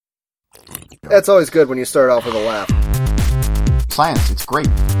It's always good when you start off with a laugh. Science, it's great.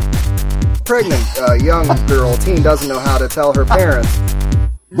 Pregnant young girl, teen doesn't know how to tell her parents.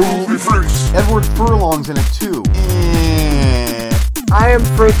 Movie Freaks. Edward Furlong's in it too. I am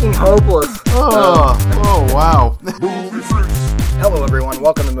freaking hopeless. Oh, wow. Movie Freaks. Hello everyone,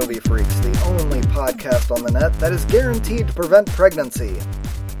 welcome to Movie Freaks, the only podcast on the net that is guaranteed to prevent pregnancy.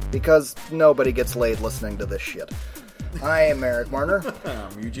 Because nobody gets laid listening to this shit. I am Eric Marner.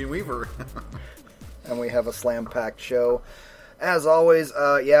 I'm Eugene Weaver. And we have a slam-packed show. As always,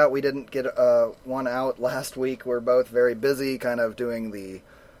 we didn't get one out last week. We're both very busy kind of doing the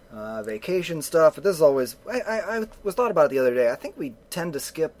vacation stuff. But this is always... I was thought about it the other day. I think we tend to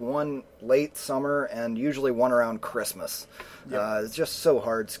skip one late summer and usually one around Christmas. Yep. It's just so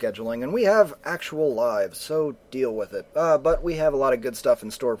hard scheduling. And we have actual lives, so deal with it. But we have a lot of good stuff in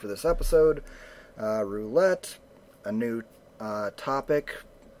store for this episode. Roulette, a new topic.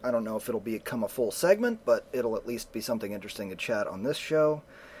 I don't know if it'll become a full segment, but it'll at least be something interesting to chat on this show.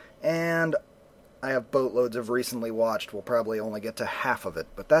 And I have boatloads of recently watched. We'll probably only get to half of it,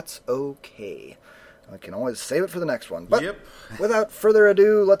 but that's okay. I can always save it for the next one. But without further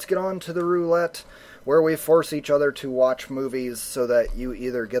ado, let's get on to the roulette, where we force each other to watch movies so that you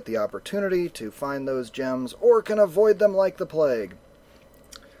either get the opportunity to find those gems or can avoid them like the plague.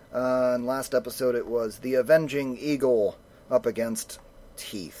 In last episode, it was The Avenging Eagle up against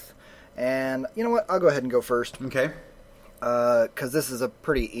Teeth. And you know what? I'll go ahead and go first. Okay. Because this is a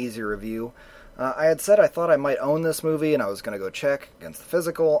pretty easy review. I had said I thought I might own this movie, and I was going to go check against the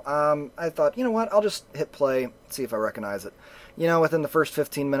physical. I thought, you know what? I'll just hit play, see if I recognize it. You know, within the first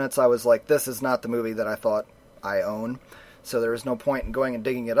 15 minutes, I was like, this is not the movie that I thought I own. So there was no point in going and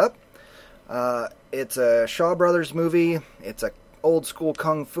digging it up. It's a Shaw Brothers movie. It's a old school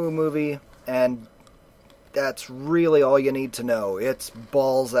kung fu movie, and that's really all you need to know. It's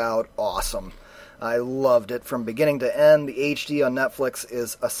balls out awesome. I loved it from beginning to end. The HD on Netflix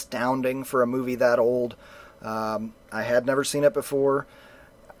is astounding for a movie that old. I had never seen it before.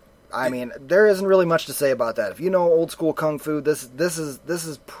 I mean, there isn't really much to say about that. If you know old school kung fu, this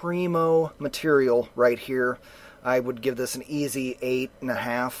is primo material right here. I would give this an easy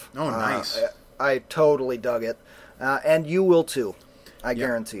 8.5. Oh, nice. I totally dug it. And you will too. I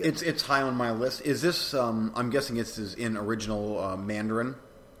guarantee it. It's high on my list. Is this, I'm guessing it's in original Mandarin?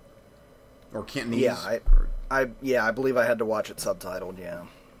 Or Cantonese? Yeah, I believe I had to watch it subtitled, yeah.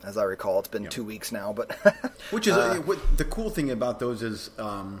 As I recall, it's been 2 weeks now, but... Which is, the cool thing about those is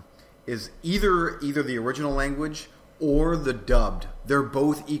either the original language or the dubbed. They're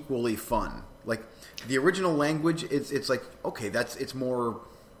both equally fun. Like, the original language, it's like, okay, it's more...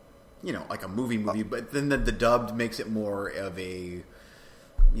 You know, like a movie, but then the dubbed makes it more of a,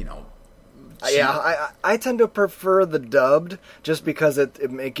 you know... I tend to prefer the dubbed, just because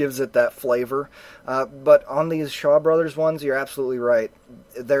it gives it that flavor. But on these Shaw Brothers ones, you're absolutely right.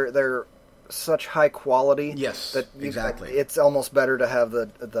 They're such high quality. Yes, that exactly. It's almost better to have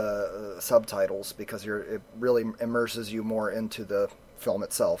the subtitles, because it really immerses you more into the film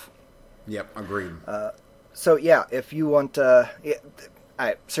itself. Yep, agreed. So yeah, if you want...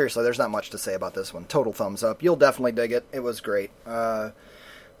 seriously, there's not much to say about this one. Total thumbs up. You'll definitely dig it. It was great.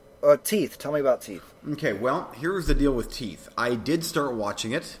 Teeth. Tell me about Teeth. Okay, well, here's the deal with Teeth. I did start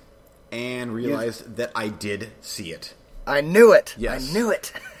watching it and realized that I did see it. I knew it. Yes. I knew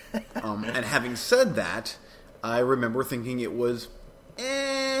it. And having said that, I remember thinking it was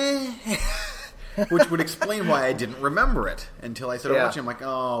which would explain why I didn't remember it until I started watching. I'm like,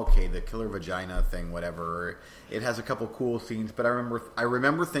 oh, okay, the killer vagina thing, whatever. It has a couple cool scenes, but I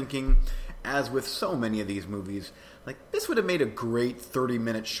remember thinking, as with so many of these movies, like, this would have made a great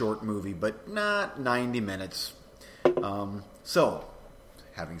 30-minute short movie, but not 90 minutes. So,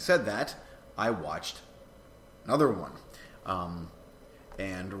 having said that, I watched another one,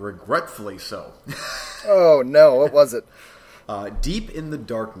 and regretfully so. Oh no, what was it? Deep in the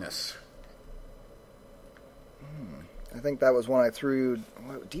Darkness. I think that was one I threw.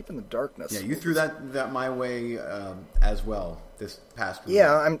 Deep in the Darkness. Yeah, you threw that my way as well this past week.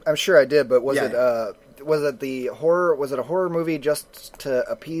 Yeah, I'm sure I did. But was it the horror? Was it a horror movie just to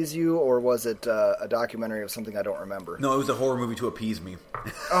appease you, or was it a documentary of something I don't remember? No, it was a horror movie to appease me.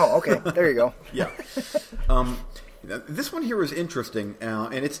 Oh, okay. There you go. Yeah. This one here is interesting,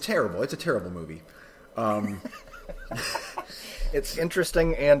 and it's terrible. It's a terrible movie. It's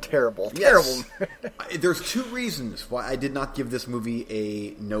interesting and terrible. Yes. Terrible. There's two reasons why I did not give this movie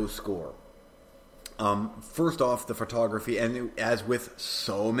a no score. First off, the photography, and as with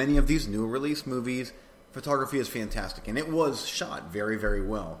so many of these new release movies, photography is fantastic, and it was shot very, very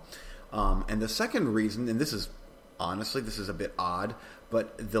well. And the second reason, and this is a bit odd,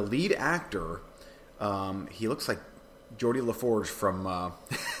 But the lead actor, he looks like Geordie LaForge from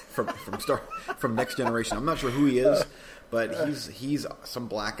from Next Generation. I'm not sure who he is, but he's some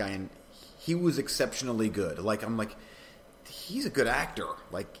black guy, and he was exceptionally good. Like, I'm like, he's a good actor.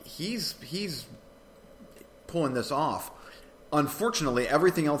 Like, he's pulling this off. Unfortunately,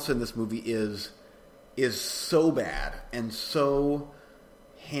 everything else in this movie is so bad and so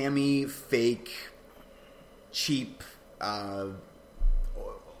hammy, fake, cheap. The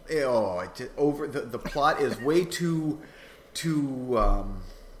plot is way too.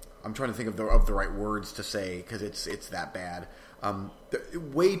 I'm trying to think of the right words to say because it's that bad.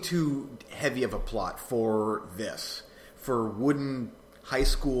 Way too heavy of a plot for this, for wooden high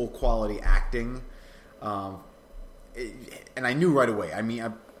school quality acting. And I knew right away. I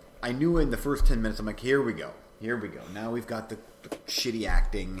mean, I knew in the first 10 minutes. I'm like, here we go. Now we've got the shitty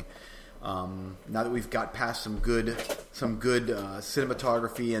acting. Now that we've got past some good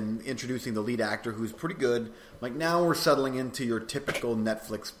cinematography and introducing the lead actor who's pretty good, like now we're settling into your typical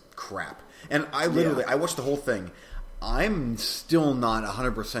Netflix crap. And I watched the whole thing. I'm still not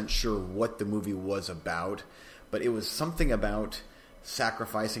 100% sure what the movie was about, but it was something about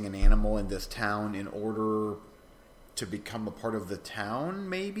sacrificing an animal in this town in order to become a part of the town,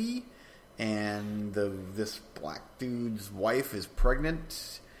 maybe. And this black dude's wife is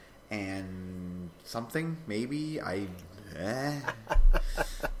pregnant. And something, maybe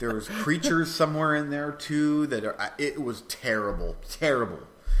there's creatures somewhere in there too that are. It was terrible.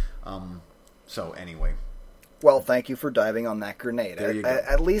 So anyway, well, thank you for diving on that grenade. There you go.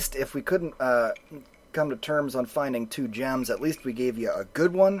 At least if we couldn't come to terms on finding 2 gems, at least we gave you a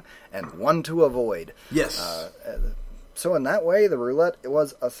good one and one to avoid. Yes. So in that way, the roulette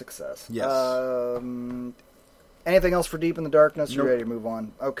was a success. Yes. Anything else for Deep in the Darkness? Nope. You're ready to move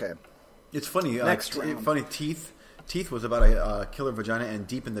on? Okay. It's funny. Next round. Funny. Teeth was about a killer vagina, and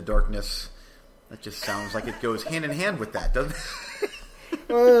Deep in the Darkness. That just sounds like it goes hand in hand with that, doesn't it?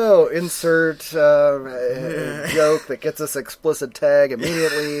 Oh, insert joke that gets us explicit tag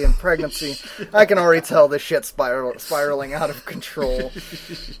immediately in pregnancy. I can already tell this shit's spiraling out of control.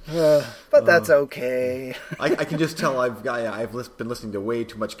 But that's okay. I can just tell I've been listening to way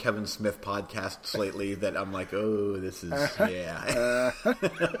too much Kevin Smith podcasts lately that I'm like, oh, this is, yeah.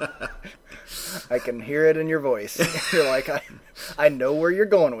 I can hear it in your voice. You're like, I know where you're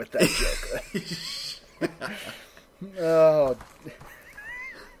going with that joke. Oh,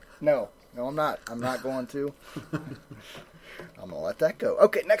 no, I'm not. I'm not going to. I'm going to let that go.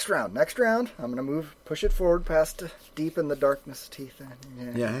 Okay, next round. I'm going to push it forward past Deep in the Darkness Teeth.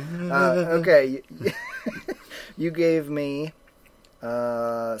 Yeah. Okay. You gave me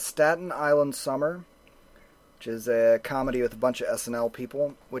Staten Island Summer, which is a comedy with a bunch of SNL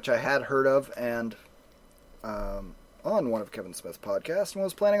people, which I had heard of and on one of Kevin Smith's podcasts and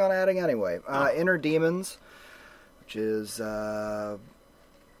was planning on adding anyway. Inner Demons, which is...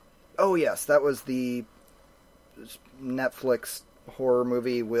 oh, yes, that was the Netflix horror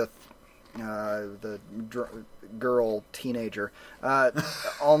movie with the girl teenager.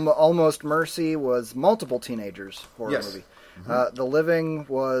 Almost Mercy was multiple teenagers horror movie. Mm-hmm. The Living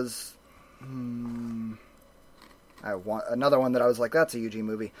was another one that I was like, that's a UG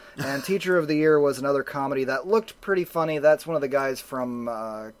movie. And Teacher of the Year was another comedy that looked pretty funny. That's one of the guys from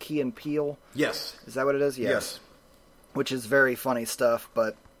Key and Peele. Yes. Is that what it is? Yes. Which is very funny stuff,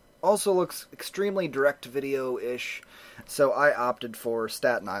 but also looks extremely direct-to-video-ish. So I opted for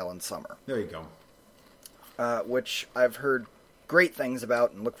Staten Island Summer. There you go. Which I've heard great things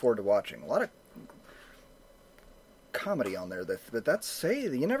about and look forward to watching. A lot of comedy on there, but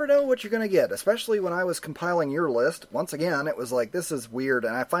you never know what you're going to get, especially when I was compiling your list. Once again, it was like, this is weird,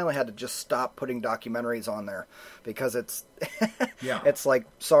 and I finally had to just stop putting documentaries on there, because it's it's like,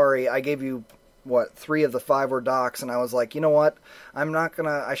 sorry, I gave you 3 of the 5 were docs, and I was like, you know what,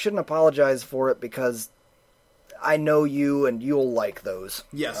 I shouldn't apologize for it, because I know you and you'll like those.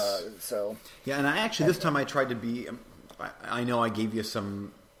 Yes. Yeah, and this time I tried to be, I know I gave you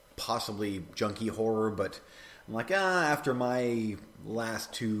some possibly junky horror, but I'm like, after my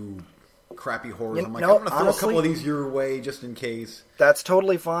last 2 crappy horrors, I'm like, I'm going to throw a couple of these your way just in case. That's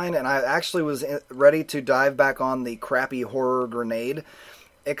totally fine, and I actually was ready to dive back on the crappy horror grenade,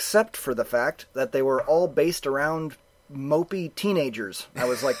 except for the fact that they were all based around mopey teenagers. I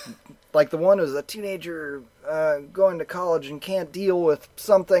was like the one who's a teenager going to college and can't deal with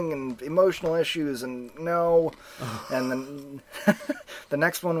something and emotional issues and no. And then the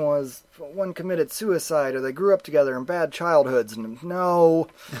next one was one committed suicide or they grew up together in bad childhoods and no.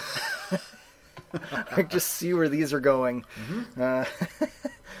 I just see where these are going.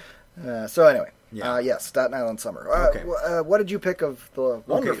 Mm-hmm. So anyway, Yeah. Yes, Staten Island Summer. Okay. What did you pick of the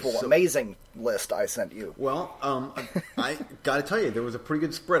wonderful, amazing list I sent you? Well, I got to tell you, there was a pretty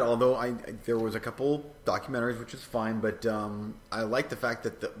good spread. Although there was a couple documentaries, which is fine, but I like the fact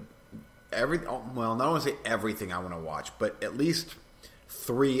that not want to say everything I want to watch, but at least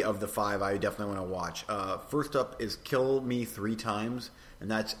 3 of the 5 I definitely want to watch. First up is Kill Me 3 Times, and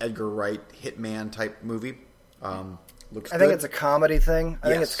that's Edgar Wright hitman type movie. Looks I good. think it's a comedy thing. I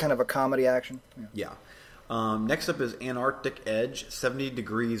think Yes. it's kind of a comedy action. Yeah. Next up is Antarctic Edge, 70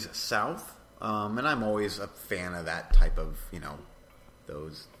 Degrees South. And I'm always a fan of that type of,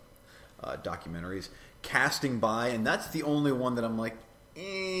 those documentaries. Casting By, and that's the only one that I'm like,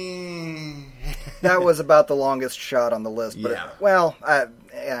 That was about the longest shot on the list. But Yeah.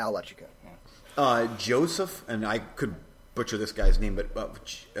 I'll let you go. Joseph, and I could butcher this guy's name,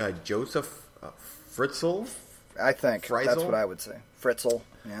 but Joseph Fritzl? I think that's Fritzl? what I would say. Fritzl,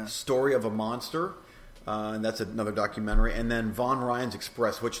 yeah. Story of a Monster, and that's another documentary. And then Von Ryan's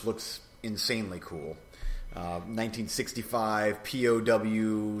Express, which looks insanely cool. 1965,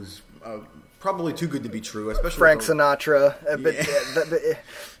 POWs, probably too good to be true, especially Frank Sinatra. But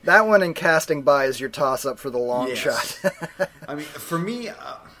that one in Casting By is your toss-up for the long shot. I mean, for me,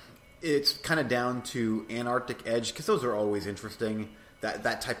 it's kind of down to Antarctic Edge, because those are always interesting.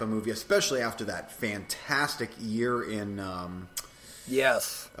 That type of movie, especially after that fantastic year in...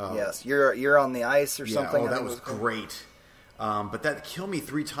 yes. You're on the ice or something. Oh, that was great. But that Kill Me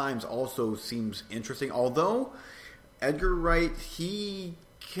 3 Times also seems interesting. Although Edgar Wright, he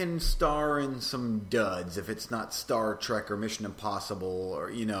can star in some duds if it's not Star Trek or Mission Impossible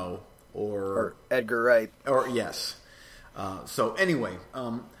or Edgar Wright. Or yes. So anyway,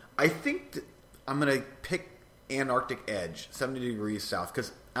 I think I'm going to pick Antarctic Edge, 70 Degrees South,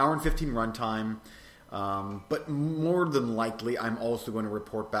 because hour and 15 runtime. But more than likely, I'm also going to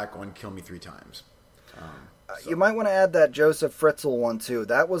report back on Kill Me 3 Times. You might want to add that Joseph Fritzl one too.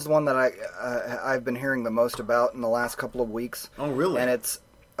 That was the one that I've been hearing the most about in the last couple of weeks. Oh, really? And it's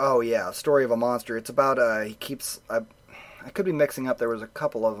Story of a Monster. It's about he keeps. I could be mixing up. There was a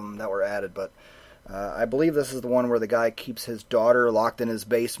couple of them that were added, but I believe this is the one where the guy keeps his daughter locked in his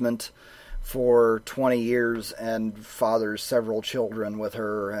basement for 20 years and fathers several children with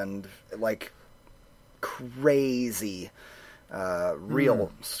her, and like crazy.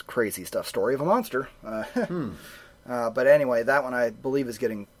 Real crazy stuff. Story of a Monster. But anyway, that one I believe is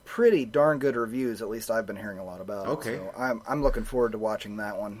getting pretty darn good reviews. At least I've been hearing a lot about it. Okay. So I'm looking forward to watching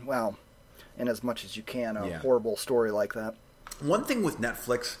that one. Well, in as much as you can, a horrible story like that. One thing with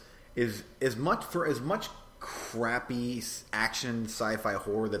Netflix is as much crappy action sci-fi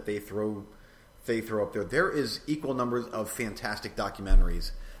horror that they throw up there, there is equal numbers of fantastic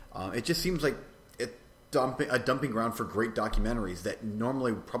documentaries. It just seems like a dumping ground for great documentaries that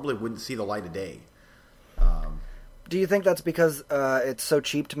normally probably wouldn't see the light of day. Do you think that's because it's so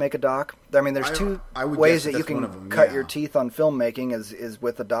cheap to make a doc? I mean, there's two I would ways guess that you that's one of can them, cut your teeth on filmmaking is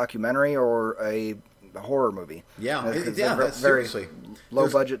with a documentary or a horror movie. Yeah, Very seriously. Low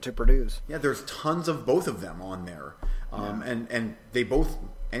budget to produce. Yeah, there's tons of both of them on there. And they both,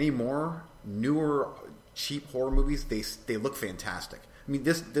 any more newer, cheap horror movies, they look fantastic. I mean,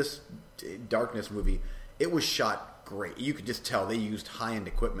 this Darkness movie, it was shot great. You could just tell they used high-end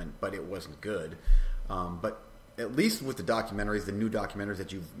equipment, but it wasn't good. But at least with the documentaries, the new documentaries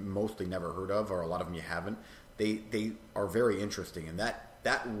that you've mostly never heard of, or a lot of them you haven't, they are very interesting. And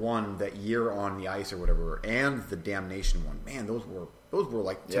that one, that Year on the Ice or whatever, and the Damnation one, man, those were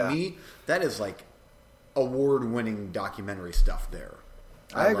like, to me, that is like award-winning documentary stuff there.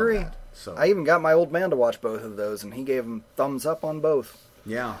 I agree. That. So I even got my old man to watch both of those, and he gave them thumbs up on both.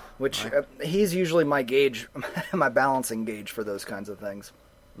 yeah, Which he's usually my gauge, my balancing gauge for those kinds of things.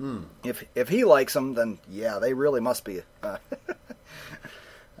 If he likes them, then yeah, they really must be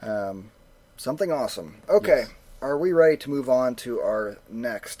something awesome. Okay, yes. Are we ready to move on to our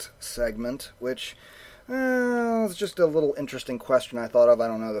next segment, which is just a little interesting question I thought of. I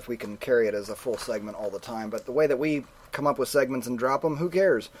don't know if we can carry it as a full segment all the time, but the way that we come up with segments and drop them, who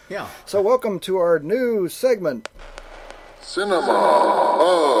cares? Yeah. So welcome to our new segment. Cinema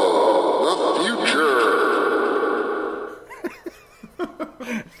of the Future.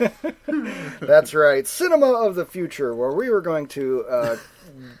 That's right, Cinema of the Future, where we were going to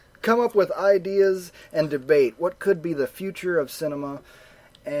come up with ideas and debate what could be the future of cinema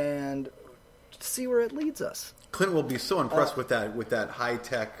and see where it leads us. Clint will be so impressed with that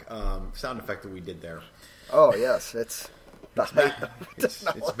high-tech sound effect that we did there. Oh, yes, it's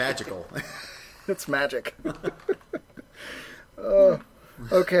magical. It's magic.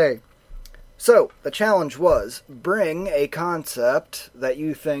 Okay. So, the challenge was bring a concept that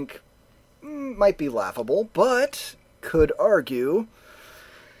you think might be laughable, but could argue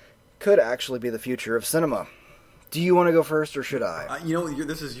could actually be the future of cinema. Do you want to go first, or should I?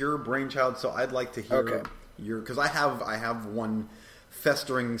 This is your brainchild, so I'd like to hear your, because I have one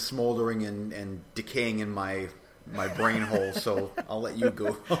festering, smoldering, and decaying in my brain hole. So I'll let you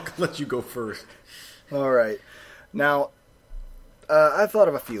go. I'll let you go first. All right. Now, I've thought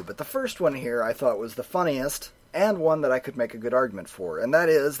of a few, but the first one here I thought was the funniest and one that I could make a good argument for, and that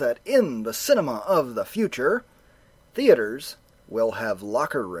is that in the cinema of the future, theaters will have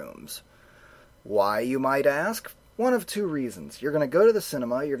locker rooms. Why, you might ask? One of two reasons. You're going to go to the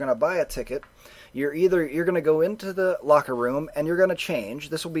cinema, you're going to buy a ticket, you're going to go into the locker room and you're going to change.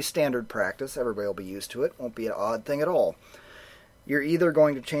 This will be standard practice. Everybody will be used to it. Won't be an odd thing at all. You're either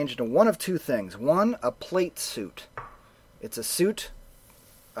going to change into one of two things. One, a plate suit. It's a suit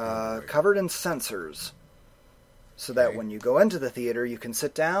covered in sensors, so that when you go into the theater, you can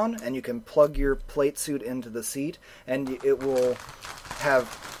sit down and you can plug your plate suit into the seat, and it will have...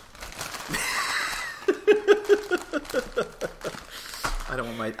 I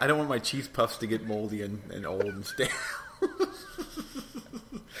don't want my cheese puffs to get moldy and old and stale.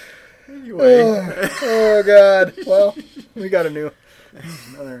 Anyway. Oh God. Well, we got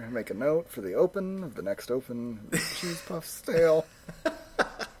another make a note for the open of the next open. Cheese puffs stale.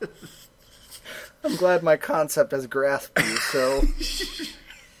 I'm glad my concept has grasped you, so...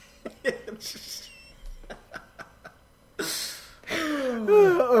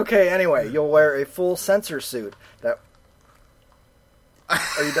 Okay, anyway, you'll wear a full sensor suit that...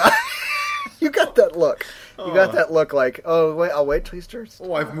 Are you done? You got that look. You got that look like, oh, wait, I'll wait till he starts.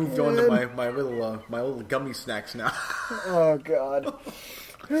 Oh, I've moved on to my little gummy snacks now. Oh, God.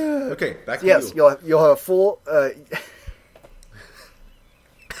 Okay, back to you. Yes, you'll have a full... the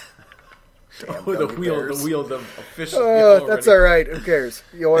wheel, the fish. That's all right. Who cares?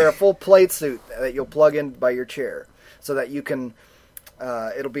 You'll wear a full plate suit that you'll plug in by your chair, so that you can.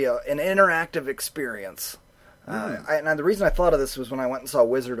 It'll be an interactive experience. And the reason I thought of this was when I went and saw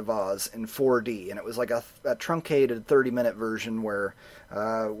Wizard of Oz in 4D, and it was like a truncated 30-minute version where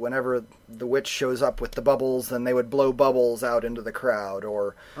whenever the witch shows up with the bubbles, then they would blow bubbles out into the crowd,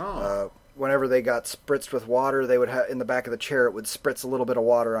 or whenever they got spritzed with water, they would have in the back of the chair, it would spritz a little bit of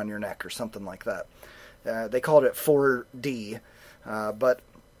water on your neck or something like that. They called it 4D, but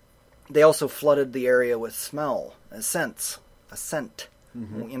they also flooded the area with smell, a scent.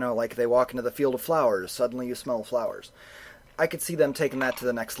 Mm-hmm. Like they walk into the field of flowers, suddenly you smell flowers. I could see them taking that to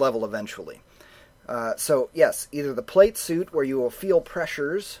the next level eventually. So, yes, either the plate suit where you will feel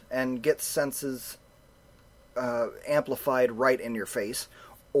pressures and get senses amplified right in your face,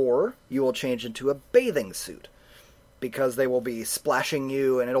 or you will change into a bathing suit, because they will be splashing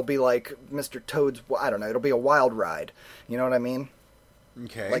you, and it'll be like Mr. Toad's, I don't know, it'll be a wild ride. You know what I mean?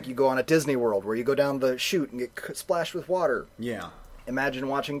 Okay. Like you go on a Disney World where you go down the chute and get splashed with water. Yeah. Imagine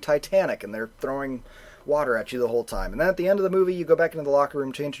watching Titanic and they're throwing water at you the whole time. And then at the end of the movie, you go back into the locker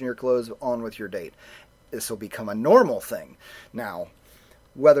room, changing your clothes, on with your date. This will become a normal thing. Now,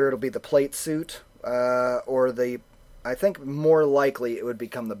 whether it'll be the plate suit or I think more likely it would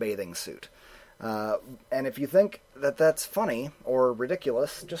become the bathing suit. And if you think that that's funny or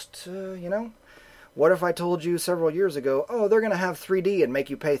ridiculous, just, what if I told you several years ago, oh, they're going to have 3D and make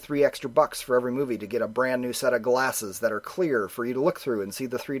you pay $3 extra for every movie to get a brand new set of glasses that are clear for you to look through and see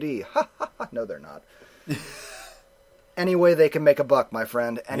the 3D? Ha ha ha. No, they're not. Any way they can make a buck, my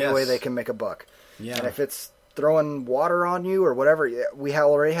friend. Any way they can make a buck. Yeah. And if it's throwing water on you or whatever, we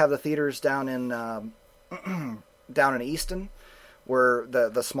already have the theaters down in Easton, where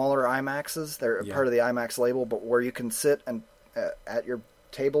the smaller IMAXs, they're part of the IMAX label, but where you can sit and at your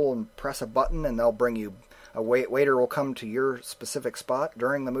table and press a button, and they'll bring you a waiter will come to your specific spot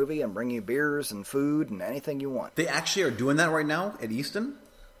during the movie and bring you beers and food and anything you want. They actually are doing that right now at Easton?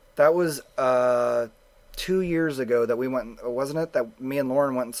 That was 2 years ago that we went, wasn't it? That me and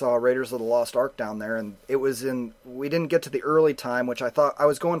Lauren went and saw Raiders of the Lost Ark down there, and it was we didn't get to the early time, which I thought I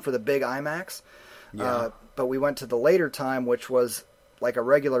was going for the big IMAX. Yeah. But we went to the later time, which was like a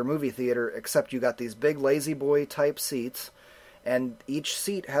regular movie theater, except you got these big lazy boy type seats, and each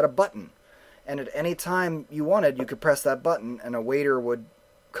seat had a button. And at any time you wanted, you could press that button, and a waiter would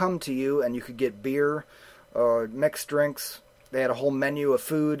come to you, and you could get beer or mixed drinks. They had a whole menu of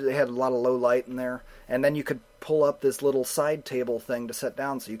food. They had a lot of low light in there. And then you could pull up this little side table thing to sit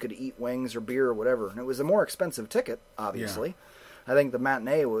down so you could eat wings or beer or whatever. And it was a more expensive ticket, obviously. Yeah. I think the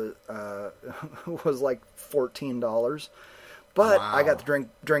matinee was like $14. But wow. I got to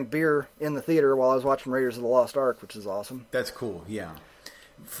drink beer in the theater while I was watching Raiders of the Lost Ark, which is awesome. That's cool, yeah.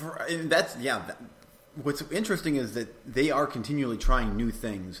 What's interesting is that they are continually trying new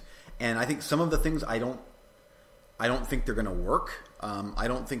things. And I think some of the things I don't think they're going to work. I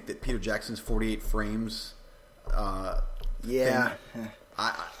don't think that Peter Jackson's 48 frames. Yeah.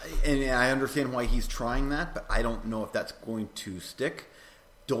 And I understand why he's trying that, but I don't know if that's going to stick.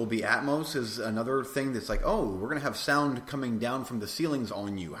 Dolby Atmos is another thing that's like, oh, we're going to have sound coming down from the ceilings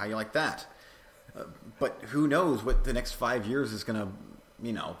on you. How you like that? But who knows what the next 5 years is going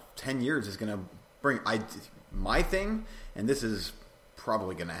to, 10 years is going to bring. My thing, and this is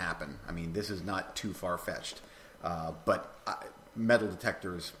probably going to happen. I mean, this is not too far-fetched. But metal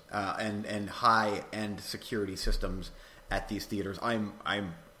detectors and high-end security systems at these theaters, I'm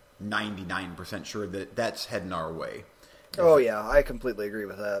 99% sure that that's heading our way. Oh, yeah, I completely agree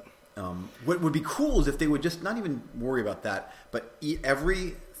with that. What would be cool is if they would just not even worry about that, but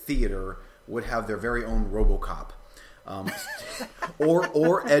every theater would have their very own RoboCop.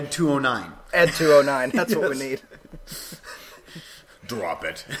 Or Ed 209. Ed 209, that's what we need. Drop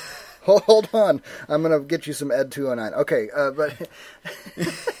it. Hold on. I'm going to get you some Ed 209. Okay, but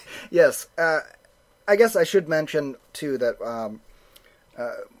yes, I guess I should mention, too, that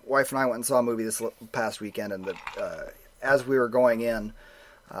wife and I went and saw a movie this past weekend, and that as we were going in,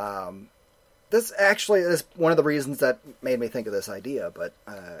 this actually is one of the reasons that made me think of this idea, but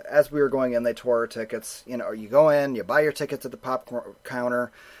as we were going in, they tore our tickets. You go in, you buy your tickets at the popcorn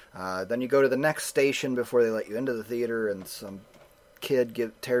counter, then you go to the next station before they let you into the theater, and some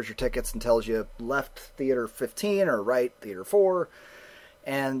kid tears your tickets and tells you left theater 15 or right theater 4.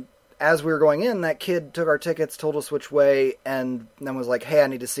 And as we were going in, that kid took our tickets, told us which way, and then was like, hey, I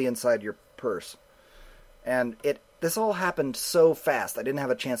need to see inside your purse. And this all happened so fast, I didn't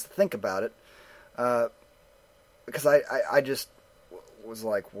have a chance to think about it. Because I just was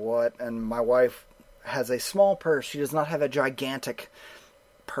like, what? And my wife has a small purse. She does not have a gigantic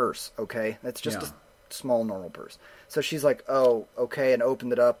purse, okay? It's just a small, normal purse. So she's like, oh, okay, and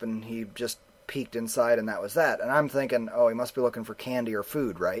opened it up, and he just peeked inside, and that was that. And I'm thinking, oh, he must be looking for candy or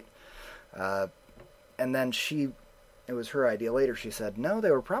food, right? And then it was her idea later. She said, no, it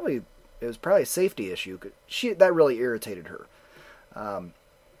was probably a safety issue. That really irritated her.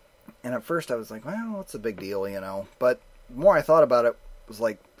 And at first I was like, well, what's the big deal, But the more I thought about it, it was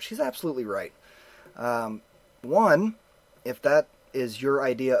like, she's absolutely right. One, if that is your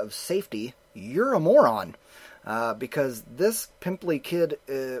idea of safety, you're a moron. Because this pimply kid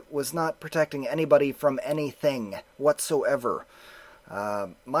was not protecting anybody from anything whatsoever.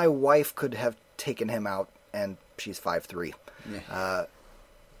 My wife could have taken him out, and she's 5'3". Yeah.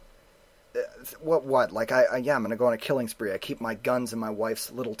 What? Like, I'm going to go on a killing spree. I keep my guns in my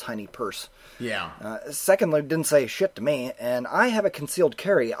wife's little tiny purse. Yeah. Secondly, didn't say shit to me, and I have a concealed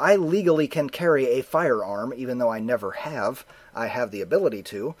carry. I legally can carry a firearm, even though I never have. I have the ability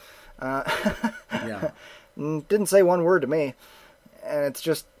to. Yeah. Didn't say one word to me. And it's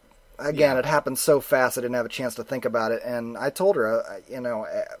just, again, it happened so fast I didn't have a chance to think about it. And I told her,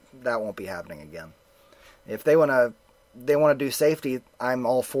 that won't be happening again. If they want to do safety, I'm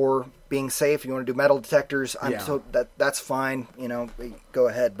all for being safe. You want to do metal detectors, that's fine. Go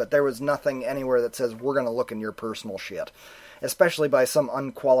ahead. But there was nothing anywhere that says we're going to look in your personal shit, especially by some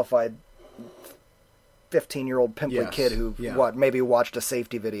unqualified 15-year-old pimply kid who maybe watched a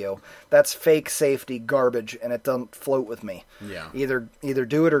safety video. That's fake safety garbage, and it doesn't float with me. Yeah. Either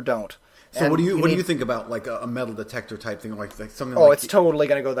do it or don't. So what do you think about like a metal detector type thing, like something? Oh, it's totally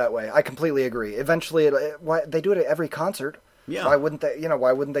going to go that way. I completely agree. Eventually, they do it at every concert. Yeah. Why wouldn't they?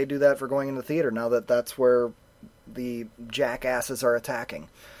 Why wouldn't they do that for going into the theater? Now that's where the jackasses are attacking.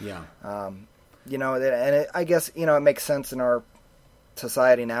 Yeah. I guess it makes sense in our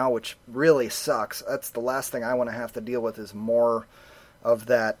society now, which really sucks. That's the last thing I want to have to deal with is more of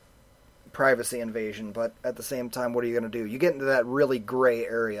that privacy invasion. But at the same time, what are you going to do? You get into that really gray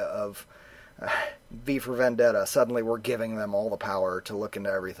area of V for Vendetta. Suddenly we're giving them all the power to look into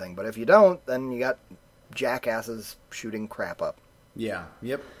everything. But if you don't, then you got jackasses shooting crap up. Yeah.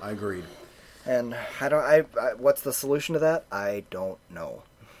 Yep. I agreed. And what's the solution to that? I don't know.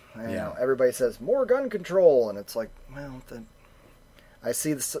 Everybody says more gun control, and it's like, well, I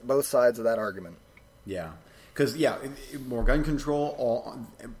see both sides of that argument. Yeah, because more gun control.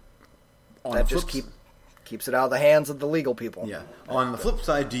 That just keeps it out of the hands of the legal people. Yeah. On the flip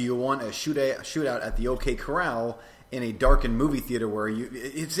side, do you want a shootout at the OK Corral in a darkened movie theater where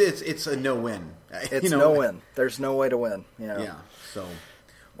it's a no-win? It's no win. There's no way to win. Yeah. So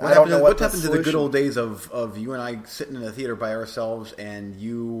what happened to the good old days of you and I sitting in a theater by ourselves and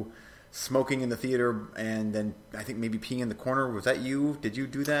you smoking in the theater, and then I think maybe peeing in the corner. Was that you? Did you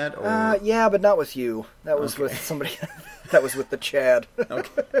do that? Or? Yeah, but not with you. That was with somebody. That was with the Chad.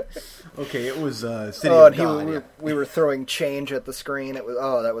 Okay. It was City of God. We were throwing change at the screen. It was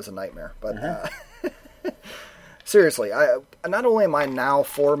that was a nightmare. But seriously, I not only am I now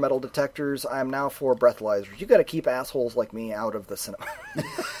for metal detectors, I am now for breathalyzers. You got to keep assholes like me out of the cinema.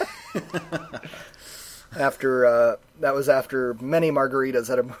 That was after many margaritas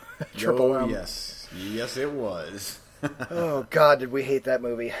at a Triple M. Yes, it was. Oh God, did we hate that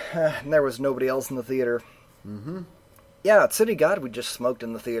movie? And there was nobody else in the theater. Mm-hmm. Yeah, at City God, we just smoked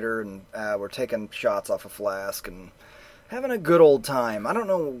in the theater and we're taking shots off a flask and having a good old time. I don't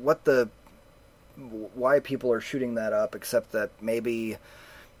know why people are shooting that up, except that maybe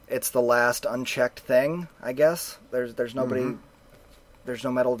it's the last unchecked thing. I guess there's nobody. Mm-hmm. There's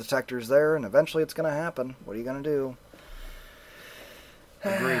no metal detectors there, and eventually it's going to happen. What are you going to do?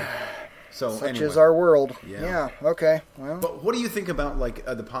 Agreed. So Such anyway. is our world. Yeah. Okay. Well. But what do you think about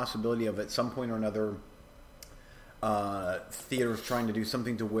the possibility of at some point or another theaters trying to do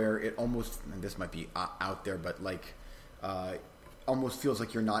something to where it almost, and this might be out there, but almost feels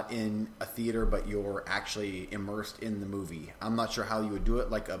like you're not in a theater, but you're actually immersed in the movie. I'm not sure how you would do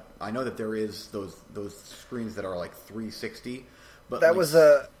it. I know that there is those screens that are like 360. But that was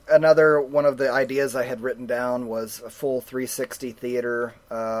another one of the ideas I had written down was a full 360 theater.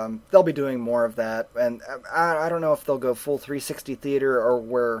 They'll be doing more of that, and I don't know if they'll go full 360 theater or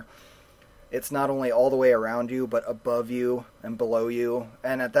where it's not only all the way around you, but above you and below you.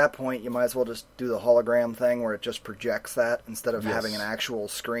 And at that point, you might as well just do the hologram thing where it just projects that instead of having an actual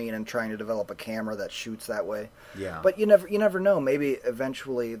screen and trying to develop a camera that shoots that way. Yeah. But you never know. Maybe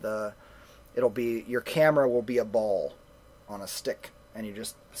eventually your camera will be a ball on a stick, and you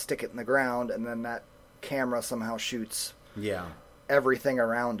just stick it in the ground, and then that camera somehow shoots everything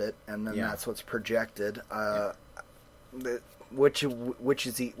around it, and then that's what's projected. Which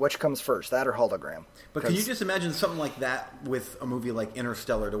comes first, that or hologram? But can you just imagine something like that with a movie like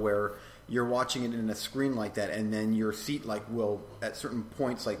Interstellar, to where you're watching it in a screen like that, and then your seat will at certain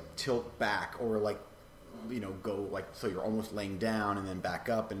points tilt back, or go so you're almost laying down and then back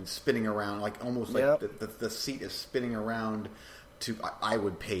up and spinning around, almost the seat is spinning around. I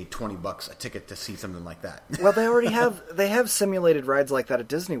would pay $20 a ticket to see something like that. Well, they have simulated rides like that at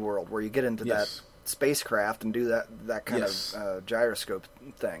Disney World, where you get into that spacecraft and do that kind of gyroscope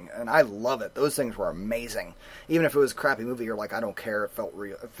thing, and I love it. Those things were amazing. Even if it was a crappy movie, you're like, I don't care. It felt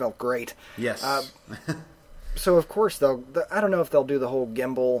real. It felt great. Yes. So of course I don't know if they'll do the whole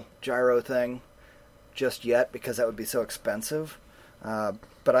gimbal gyro thing just yet, because that would be so expensive.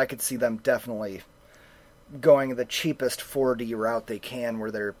 But I could see them definitely going the cheapest 4D route they can, where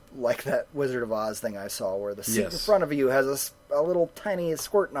they're like that Wizard of Oz thing I saw, where the seat in front of you has a little tiny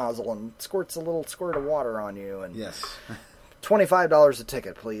squirt nozzle and squirts a little squirt of water on you. And $25 a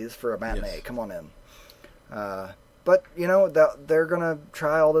ticket, please, for a matinee. Yes. Come on in. But they're gonna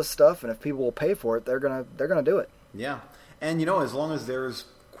try all this stuff, and if people will pay for it, they're gonna do it. Yeah, and as long as there's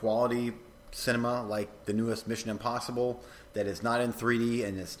quality cinema like the newest Mission Impossible that is not in 3D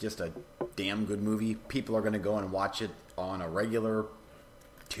and it's just a damn good movie, people are going to go and watch it on a regular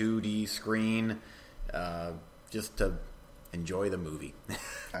 2D screen just to enjoy the movie.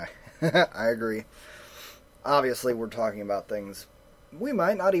 I agree. Obviously, we're talking about things we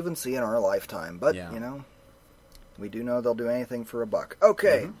might not even see in our lifetime, but we do know they'll do anything for $1.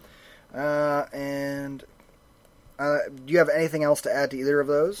 Okay. Mm-hmm. And do you have anything else to add to either of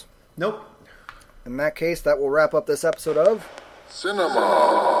those? Nope. In that case, that will wrap up this episode of Cinema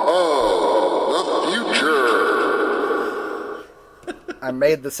of the Future. I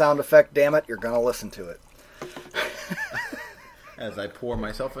made the sound effect, damn it. You're going to listen to it. As I pour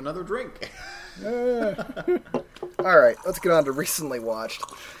myself another drink. All right, let's get on to recently watched.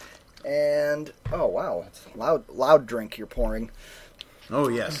 And, oh, wow. It's loud drink you're pouring. Oh,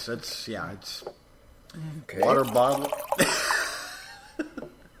 yes. It's water bottle.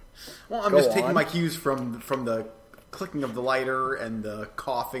 Well, I'm just taking my cues from the clicking of the lighter and the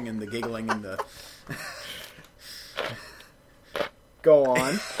coughing and the giggling and the... Go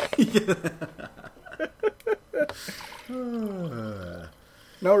on.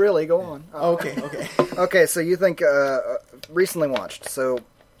 No, really, go on. Okay. Okay, so you think recently watched. So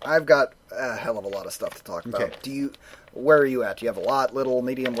I've got a hell of a lot of stuff to talk about. Okay. Where are you at? Do you have a lot, little,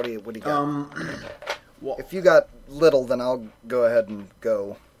 medium? What do you got? Well, if you got little, then I'll go ahead and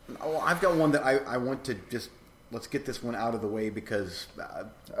go. Well, I've got one that I want to just... Let's get this one out of the way, because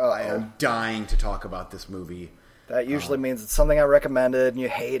I am dying to talk about this movie. That usually means it's something I recommended and you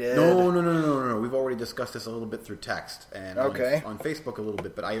hated. No. We've already discussed this a little bit through text and on Facebook a little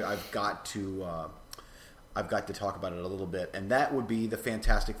bit, but I've got to talk about it a little bit, and that would be the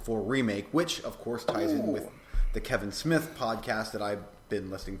Fantastic Four remake, which of course ties in with the Kevin Smith podcast that I've been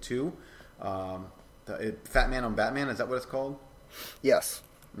listening to. Fat Man on Batman, is that what it's called? Yes.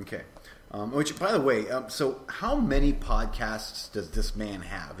 Okay. Which, by the way, so how many podcasts does this man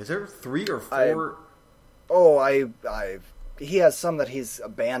have? Is there 3 or 4? He has some that he's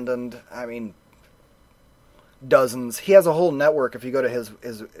abandoned. I mean, dozens. He has a whole network. If you go to his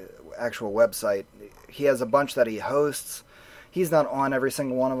actual website, he has a bunch that he hosts. He's not on every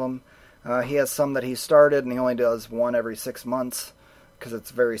single one of them. He has some that he started, and he only does one every 6 months because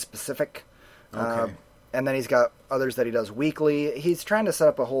it's very specific. Okay. And then he's got others that he does weekly. He's trying to set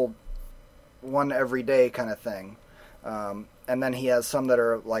up a whole one every day kind of thing. And then he has some that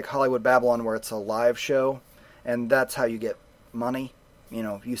are like Hollywood Babylon, where it's a live show, and that's how you get money. You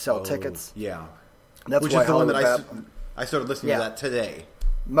know, you sell tickets. Yeah, that's which why is the one that Hollywood I started listening to that today.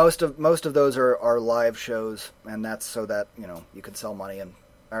 Most of those are live shows, and that's so that you can sell money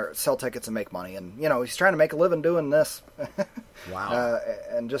or sell tickets and make money. And he's trying to make a living doing this. Wow.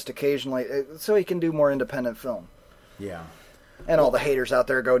 And just occasionally, so he can do more independent film. Yeah. And all the haters out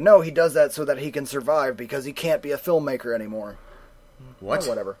there go, no, he does that so that he can survive because he can't be a filmmaker anymore. What? Or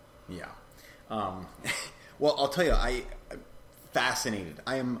whatever. Yeah. Well, I'll tell you, I'm fascinated.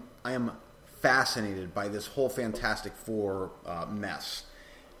 I am fascinated by this whole Fantastic Four mess.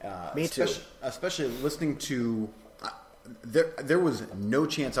 Me too. Especially listening to... There was no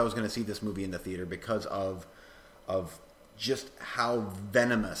chance I was going to see this movie in the theater because of just how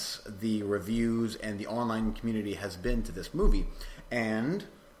venomous the reviews and the online community has been to this movie. And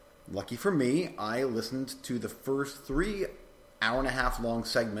lucky for me, I listened to the first 3 hour-and-a-half-long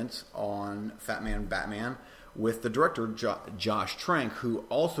segments on Fat Man Batman with the director, Josh Trank, who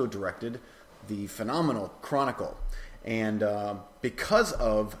also directed the phenomenal Chronicle. And because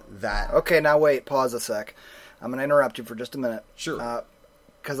of that... Okay, now wait, pause a sec. I'm going to interrupt you for just a minute. Sure.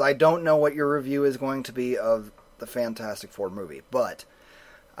 Because I don't know what your review is going to be of the Fantastic Four movie, but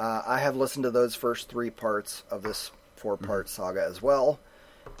I have listened to those first 3 parts of this 4-part saga as well,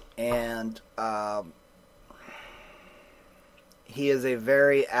 and he is a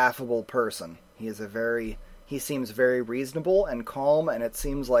very affable person. He seems very reasonable and calm, and it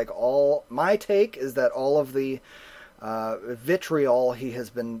seems like my take is that all of the vitriol he has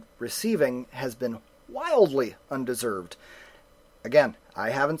been receiving has been wildly undeserved. Again,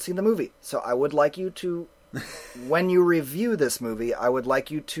 I haven't seen the movie, so I would like you to, when you review this movie, I would like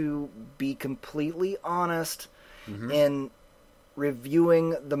you to be completely honest in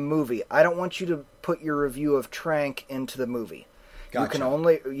reviewing the movie. I don't want you to put your review of Trank into the movie. Gotcha.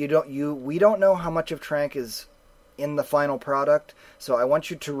 We don't know how much of Trank is in the final product, so I want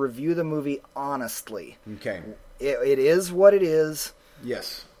you to review the movie honestly. Okay. It is what it is.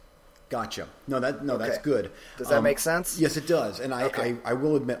 Yes. Gotcha. That's Okay. good. Does that make sense? Yes, it does. And Okay. I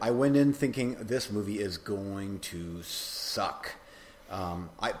will admit, I went in thinking this movie is going to suck.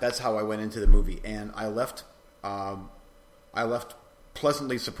 That's how I went into the movie, and I left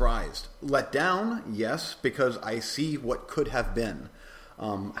pleasantly surprised. Let down, yes, because I see what could have been.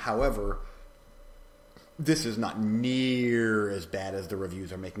 However, this is not near as bad as the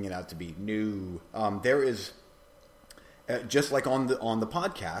reviews are making it out to be. No, there is just like on the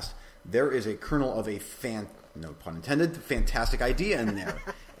podcast. There is a kernel of no pun intended, fantastic idea in there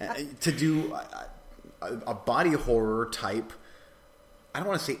to do a body horror type. I don't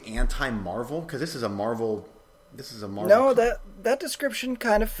want to say anti-Marvel because this is a Marvel. No, that description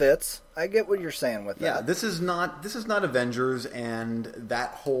kind of fits. I get what you're saying with that. Yeah, this is not Avengers and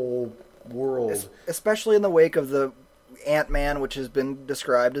that whole world, especially in the wake of the Ant-Man, which has been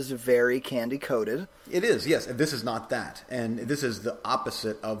described as very candy-coated. It is, yes. And this is not that. And this is the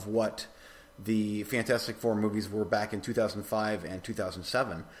opposite of what the Fantastic Four movies were back in 2005 and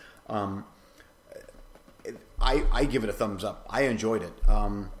 2007. I give it a thumbs up. I enjoyed it.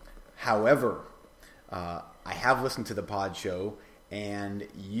 However, I have listened to the pod show, and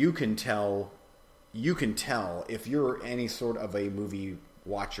you can tell if you're any sort of a movie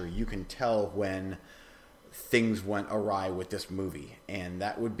watcher, you can tell when things went awry with this movie, and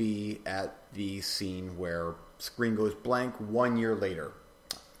that would be at the scene where screen goes blank 1 year later.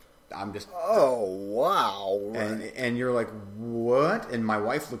 Oh, wow. And you're like, what? And my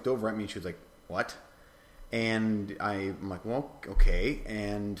wife looked over at me and she was like, what? And I'm like, well, okay.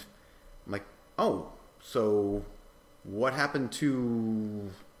 And I'm like, oh, so what happened to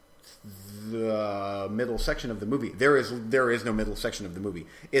the middle section of the movie? There is no middle section of the movie.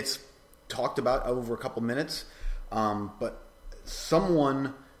 It's talked about over a couple minutes. but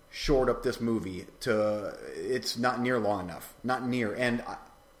someone shored up this movie to it's not near long enough, not near. And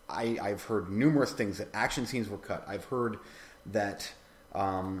I've heard numerous things that action scenes were cut. I've heard that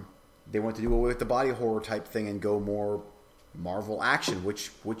they want to do away with the body horror type thing and go more Marvel action,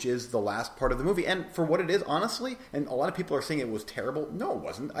 which is the last part of the movie. And for what it is, honestly, and a lot of people are saying it was terrible. No, it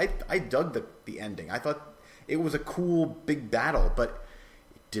wasn't. I dug the ending. I thought it was a cool big battle, but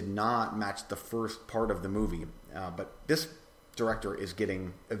it did not match the first part of the movie. But this director is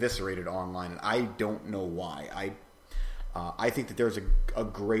getting eviscerated online, and I don't know why. I think that there's a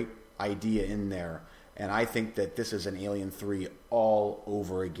great idea in there, and I think that this is an Alien 3 all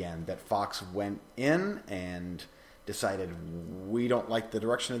over again, that Fox went in and decided we don't like the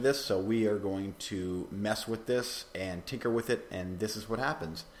direction of this, so we are going to mess with this and tinker with it, and this is what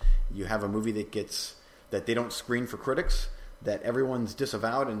happens. You have a movie that they don't screen for critics, that everyone's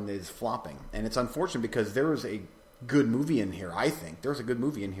disavowed and is flopping. And it's unfortunate because there is a good movie in here, I think. There's a good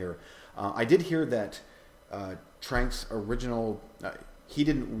movie in here. I did hear that Trank's original... he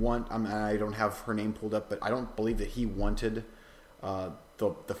didn't want... I don't have her name pulled up, but I don't believe that he wanted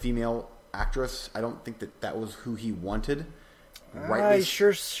the female actress. I don't think that was who he wanted. It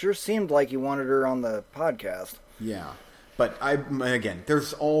sure seemed like he wanted her on the podcast. Yeah. But again,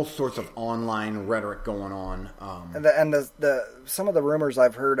 there's all sorts of online rhetoric going on. And some of the rumors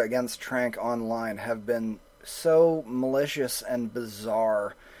I've heard against Trank online have been so malicious and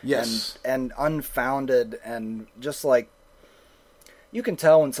bizarre, yes, and unfounded, and just like you can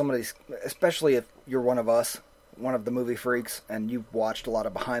tell when somebody's, especially if you're one of us, one of the movie freaks, and you've watched a lot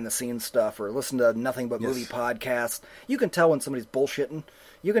of behind the scenes stuff or listened to nothing but movie podcasts, you can tell when somebody's bullshitting.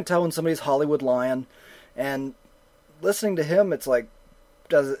 You can tell when somebody's Hollywood lying, and listening to him, it's like,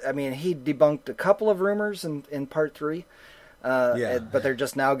 he debunked a couple of rumors in part 3. But they're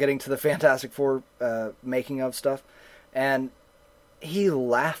just now getting to the Fantastic Four making of stuff. And he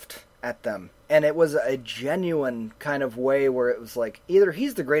laughed at them. And it was a genuine kind of way where it was like, either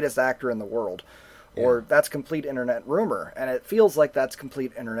he's the greatest actor in the world, or that's complete internet rumor. And it feels like that's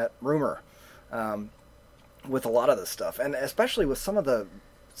complete internet rumor with a lot of this stuff. And especially with some of the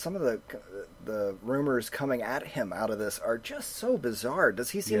rumors coming at him out of this are just so bizarre. Does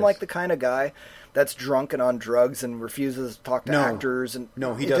he seem like the kind of guy that's drunk and on drugs and refuses to talk to actors? And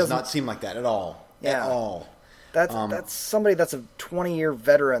no, he does not seem like that at all. Yeah. At all. That's somebody that's a 20-year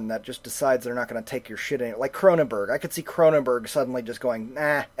veteran that just decides they're not going to take your shit anymore. Like Cronenberg. I could see Cronenberg suddenly just going,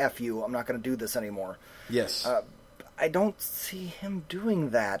 nah, F you, I'm not going to do this anymore. Yes. I don't see him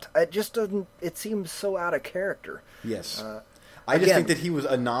doing that. It just doesn't... It seems so out of character. Yes. I just think that he was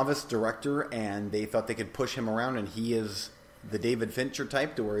a novice director, and they thought they could push him around, and he is the David Fincher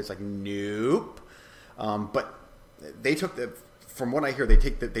type, to where he's like, nope. But they took from what I hear, they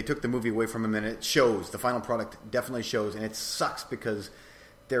took the movie away from him, and it shows. The final product definitely shows, and it sucks because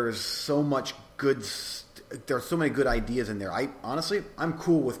there is so much good. There are so many good ideas in there. I'm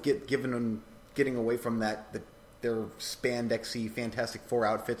cool with getting away from their spandexy Fantastic Four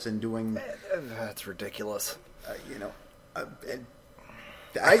outfits and doing. That's ridiculous. I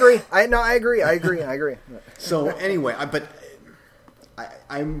agree. I agree. So anyway,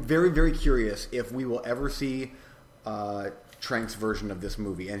 I'm very, very curious if we will ever see Trank's version of this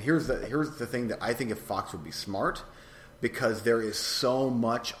movie. And here's the thing that I think if Fox would be smart, because there is so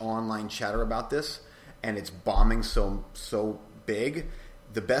much online chatter about this, and it's bombing so big.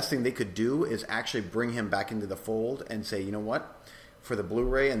 The best thing they could do is actually bring him back into the fold and say, you know what, for the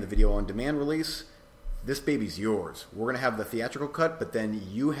Blu-ray and the video on demand release, this baby's yours. We're going to have the theatrical cut, but then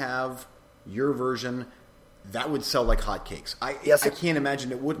you have your version. That would sell like hotcakes. I can't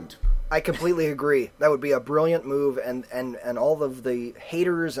imagine it wouldn't. I completely agree. That would be a brilliant move, and all of the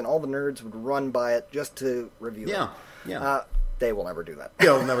haters and all the nerds would run by it just to review it. Yeah. They will never do that.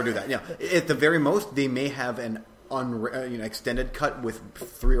 They'll never do that. Yeah. At the very most, they may have an extended cut with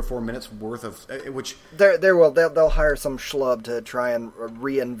 3 or 4 minutes worth of which they'll hire some schlub to try and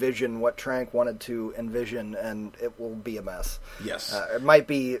re-envision what Trank wanted to envision, and it will be a mess. Yes, it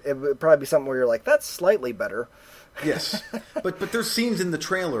would probably be something where you're like, that's slightly better. Yes, but there's scenes in the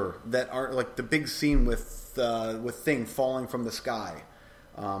trailer that are like the big scene with Thing falling from the sky,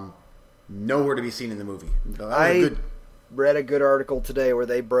 nowhere to be seen in the movie. Read a good article today where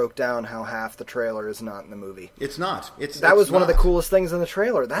they broke down how half the trailer is not in the movie. It's not. That was one of the coolest things in the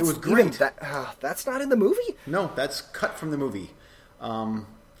trailer. It was great. That's not in the movie? No, that's cut from the movie.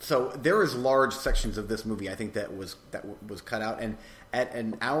 So there is large sections of this movie, I think, that was cut out. And at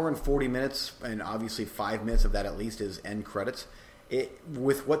an hour and 40 minutes, and obviously 5 minutes of that at least is end credits,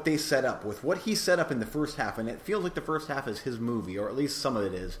 with what they set up, with what he set up in the first half, and it feels like the first half is his movie, or at least some of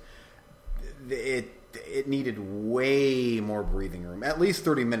it is, it needed way more breathing room. At least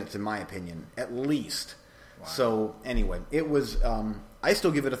 30 minutes, in my opinion. At least. Wow. So, anyway, it was... I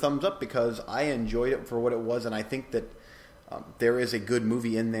still give it a thumbs up because I enjoyed it for what it was, and I think that there is a good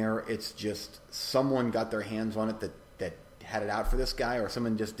movie in there. It's just someone got their hands on it that had it out for this guy, or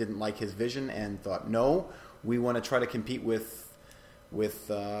someone just didn't like his vision and thought, no, we want to try to compete with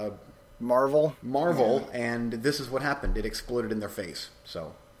Marvel, and this is what happened. It exploded in their face.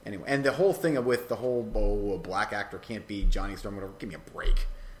 So anyway, and the whole thing with the whole a black actor can't be Johnny Storm. Whatever. Give me a break.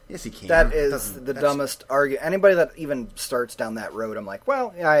 Yes, he can. That is the dumbest argument. Anybody that even starts down that road, I'm like,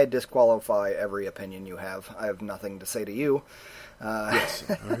 well, yeah, I disqualify every opinion you have. I have nothing to say to you. Yes,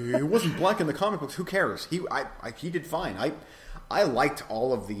 he wasn't black in the comic books. Who cares? He did fine. I liked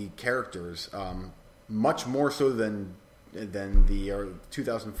all of the characters much more so than the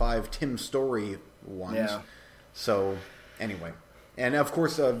 2005 Tim Story ones. Yeah. So anyway, and of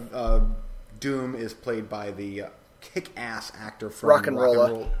course, Doom is played by the kick-ass actor from Rock and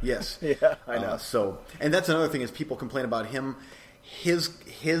Roll. Yes. Yeah, I know. And that's another thing is people complain about him. His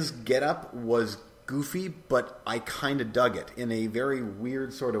get-up was goofy, but I kind of dug it in a very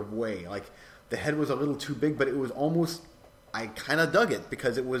weird sort of way. Like, the head was a little too big, but it was almost... I kind of dug it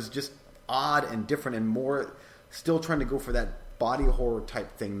because it was just odd and different and more... Still trying to go for that body horror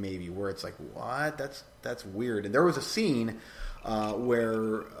type thing, maybe, where it's like, what? That's weird. And there was a scene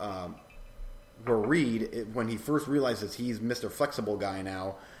where Reed, when he first realizes he's Mr. Flexible Guy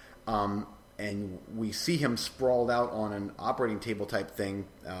now, and we see him sprawled out on an operating table type thing,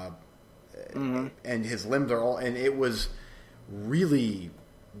 and his limbs are all, and it was really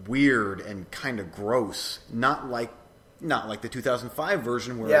weird and kind of gross. Not like the 2005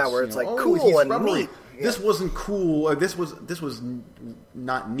 version where it's like cool and neat. Yeah. This wasn't cool. This was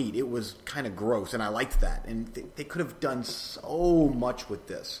not neat. It was kind of gross, and I liked that. And they could have done so much with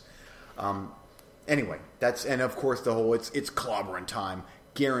this. Anyway, and of course the whole it's clobbering time.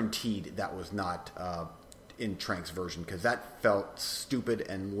 Guaranteed that was not in Trank's version because that felt stupid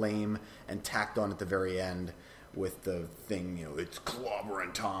and lame and tacked on at the very end with the thing, it's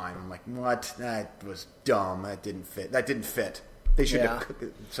clobbering time. I'm like, what? That was dumb. That didn't fit. They should have.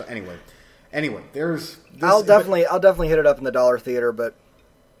 So anyway, there's. I'll definitely hit it up in the Dollar Theater, but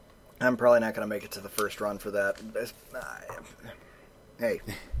I'm probably not going to make it to the first run for that. Hey.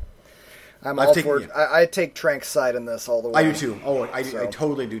 I take Trank's side in this all the way. I do too. I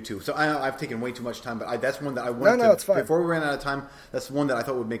totally do too. So I've taken way too much time, but that's one that I wanted to... No, it's fine. Before we ran out of time, that's one that I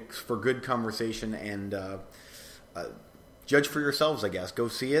thought would make for good conversation, and judge for yourselves, I guess. Go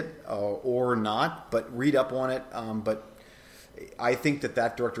see it, or not, but read up on it. But I think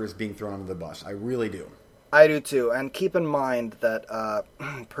that director is being thrown under the bus. I really do. I do too, and keep in mind that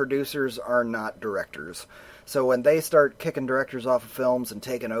producers are not directors. So when they start kicking directors off of films and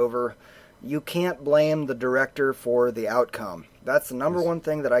taking over... You can't blame the director for the outcome. That's the number one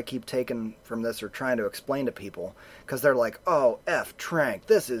thing that I keep taking from this or trying to explain to people. Because they're like, oh, F. Trank,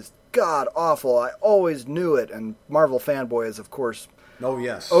 this is god-awful. I always knew it. And Marvel fanboy is, of course,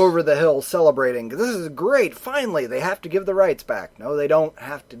 over the hill celebrating. This is great. Finally, they have to give the rights back. No, they don't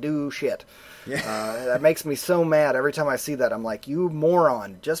have to do shit. Yeah. That makes me so mad. Every time I see that, I'm like, you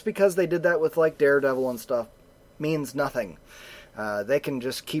moron. Just because they did that with like Daredevil and stuff means nothing. They can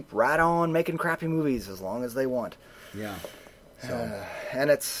just keep right on making crappy movies as long as they want. Yeah. So. And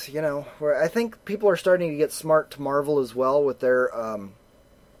it's, where I think people are starting to get smart to Marvel as well with their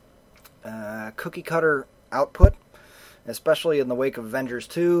cookie cutter output, especially in the wake of Avengers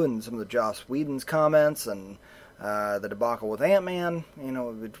 2 and some of the Joss Whedon's comments and the debacle with Ant-Man,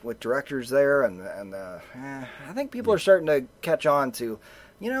 with directors there. And I think people are starting to catch on to,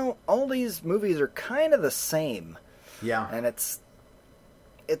 all these movies are kind of the same. Yeah. And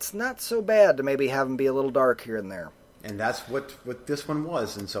it's not so bad to maybe have them be a little dark here and there. And that's what this one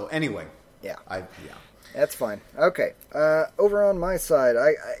was. And so anyway. Yeah. That's fine. Okay. Over on my side,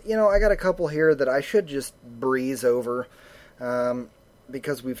 I got a couple here that I should just breeze over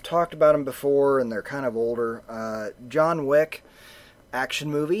because we've talked about them before and they're kind of older. John Wick action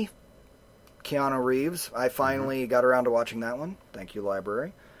movie. Keanu Reeves. I finally got around to watching that one. Thank you,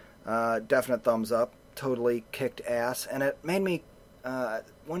 library. Definite thumbs up. Totally kicked ass, and it made me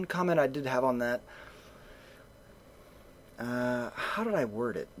one comment I did have on that, how did I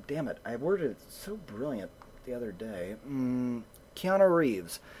word it? Damn it, I worded it so brilliant the other day. Keanu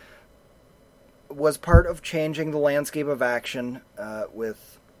Reeves was part of changing the landscape of action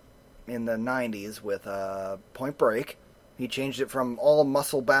in the 90s with Point Break. He changed it from all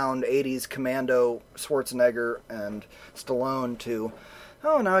muscle-bound 80s Commando Schwarzenegger and Stallone to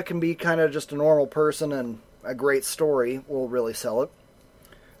now it can be kind of just a normal person and a great story will really sell it.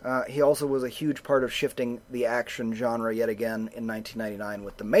 He also was a huge part of shifting the action genre yet again in 1999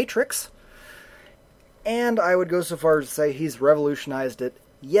 with The Matrix. And I would go so far as to say he's revolutionized it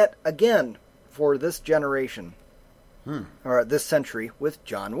yet again for this generation. Or this century with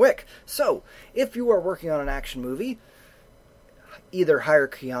John Wick. So, if you are working on an action movie, either hire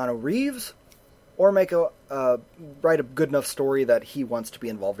Keanu Reeves or write a good enough story that he wants to be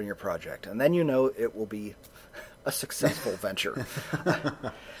involved in your project. And then you know it will be a successful venture.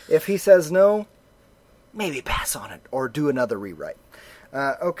 If he says no, maybe pass on it or do another rewrite.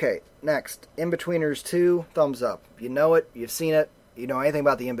 Okay, next. In-Betweeners 2, thumbs up. You know it, you've seen it, you know anything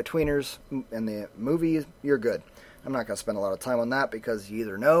about the In-Betweeners in the movie, you're good. I'm not going to spend a lot of time on that because you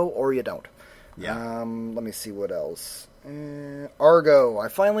either know or you don't. Yeah. Let me see what else. Argo. I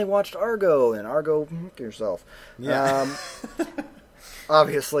finally watched Argo, and Argo, yourself. Yeah.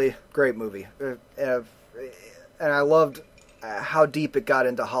 Obviously, great movie. And I loved how deep it got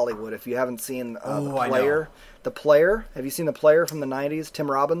into Hollywood. If you haven't seen The Player. The Player. Have you seen The Player from the 90s?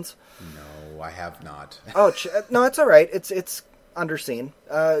 Tim Robbins? No, I have not. No, it's all right. It's underseen.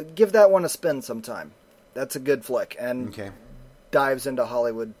 Give that one a spin sometime. That's a good flick. And dives into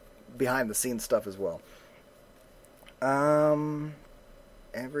Hollywood behind-the-scenes stuff as well.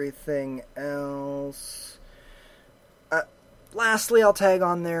 Everything else... lastly, I'll tag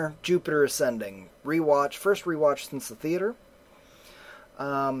on there, Jupiter Ascending. First rewatch since the theater.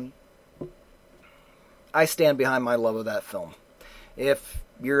 I stand behind my love of that film. If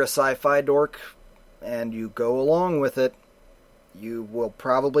you're a sci-fi dork and you go along with it, you will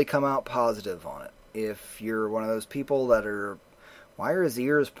probably come out positive on it. If you're one of those people that are, why are his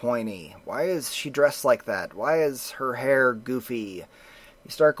ears pointy? Why is she dressed like that? Why is her hair goofy? You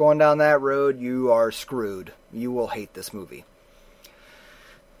start going down that road, you are screwed. You will hate this movie.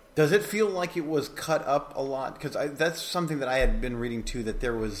 Does it feel like it was cut up a lot? Because that's something that I had been reading too, that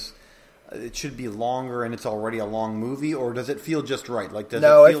there was... It should be longer, and it's already a long movie, or does it feel just right? Like,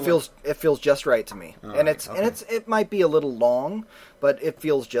 it feels just right to me, and it might be a little long, but it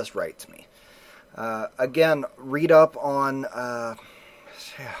feels just right to me. Again, read up on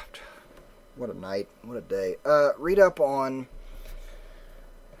what a night, what a day. Read up on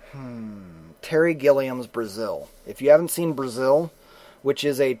Terry Gilliam's Brazil. If you haven't seen Brazil, which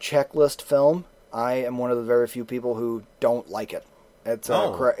is a checklist film, I am one of the very few people who don't like it. It's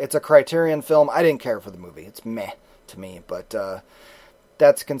a Criterion film. I didn't care for the movie. It's meh to me, but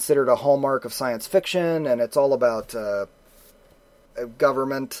that's considered a hallmark of science fiction, and it's all about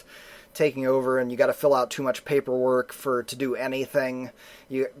government taking over, and you got to fill out too much paperwork to do anything.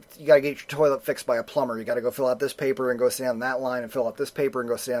 You got to get your toilet fixed by a plumber. You got to go fill out this paper and go stand on that line and fill out this paper and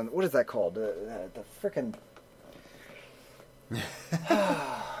go stand. What is that called? The frickin'.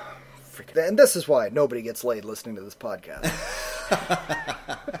 And this is why nobody gets laid listening to this podcast.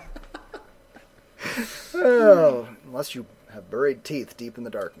 Oh, unless you have buried teeth deep in the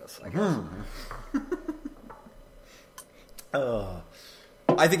darkness, I guess.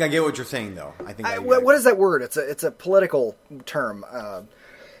 I think I get what you're saying, though. What is that word? It's a political term.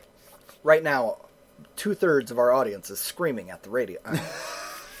 Right now, 2/3 of our audience is screaming at the radio.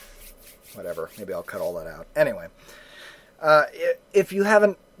 Whatever. Maybe I'll cut all that out. Anyway, if you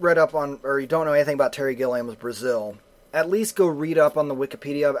haven't read up on, or you don't know anything about Terry Gilliam's Brazil, at least go read up on the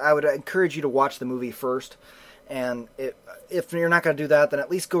Wikipedia. I would encourage you to watch the movie first, and if you're not going to do that, then at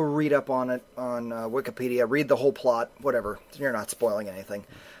least go read up on it on Wikipedia. Read the whole plot, whatever. You're not spoiling anything.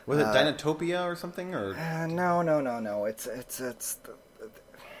 Was it Dinotopia or something? Or no. It's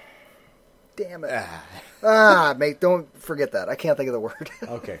damn it. Mate, don't forget that. I can't think of the word.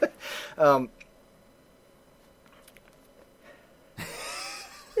 Okay.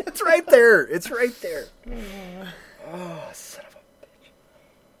 It's right there. It's right there. Oh, son of a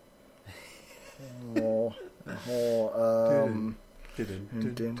bitch.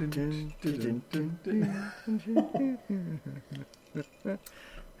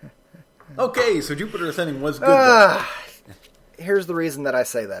 Okay, so Jupiter Ascending was good. Here's the reason that I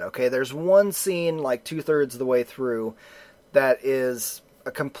say that, okay? There's one scene, like 2/3 of the way through, that is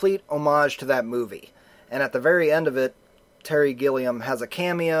a complete homage to that movie. And at the very end of it, Terry Gilliam has a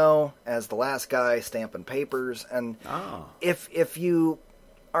cameo as the last guy stamping papers. And if you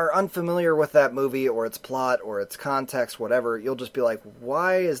are unfamiliar with that movie or its plot or its context, whatever, you'll just be like,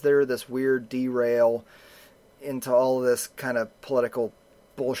 why is there this weird derail into all of this kind of political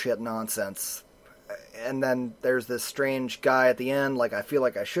bullshit nonsense? And then there's this strange guy at the end, like, I feel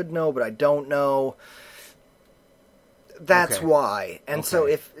like I should know, but I don't know. That's why. And so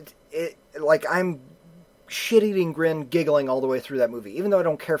I'm shit-eating grin giggling all the way through that movie. Even though I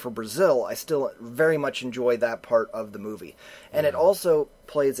don't care for Brazil, I still very much enjoy that part of the movie. And it also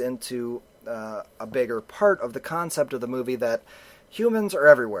plays into a bigger part of the concept of the movie that humans are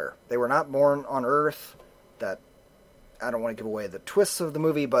everywhere. They were not born on Earth. That I don't want to give away the twists of the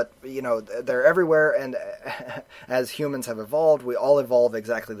movie, but they're everywhere, and as humans have evolved, we all evolve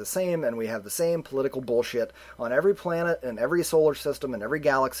exactly the same, and we have the same political bullshit on every planet and every solar system and every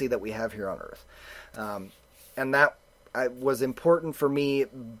galaxy that we have here on Earth. And that was important for me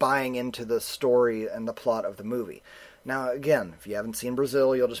buying into the story and the plot of the movie. Now, again, if you haven't seen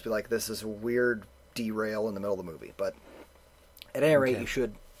Brazil, you'll just be like, this is a weird derail in the middle of the movie. But at any rate, you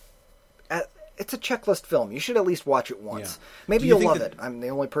should... It's a checklist film. You should at least watch it once. Yeah. Maybe you'll love it. I'm the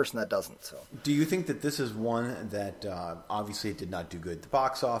only person that doesn't. So, do you think that this is one that obviously it did not do good at the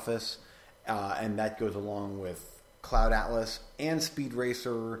box office, and that goes along with Cloud Atlas and Speed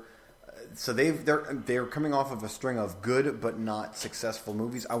Racer? So they're coming off of a string of good but not successful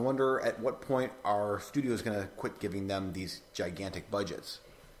movies. I wonder at what point are studios going to quit giving them these gigantic budgets?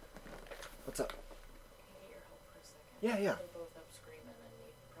 What's up? Yeah.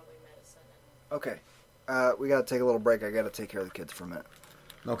 Okay. We got to take a little break. I got to take care of the kids for a minute.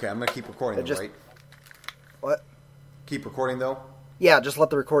 Okay, I'm going to keep recording, right? What? Keep recording, though? Yeah, just let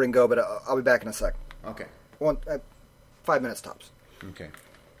the recording go, but I'll be back in a sec. Okay. 5 minutes tops. Okay.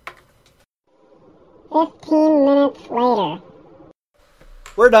 15 minutes later.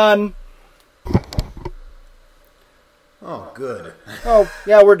 We're done. Oh, good. Oh,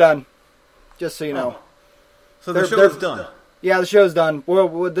 yeah, we're done. Just so you know. So the show is done. Yeah, the show's done.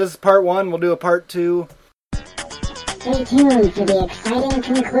 This is part 1. We'll do a part 2. Stay tuned for the exciting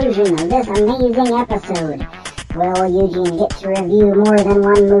conclusion of this amazing episode. Will Eugene get to review more than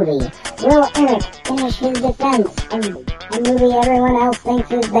one movie? Will Eric finish his defense of a movie everyone else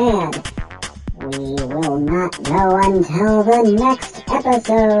thinks is bad? We will not know until the next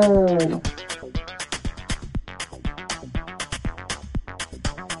episode.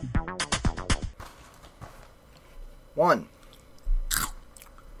 One.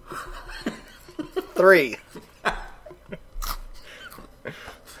 3.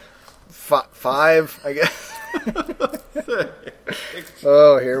 5, I guess.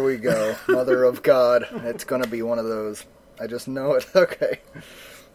 Oh, here we go. Mother of God. It's going to be one of those. I just know it. Okay.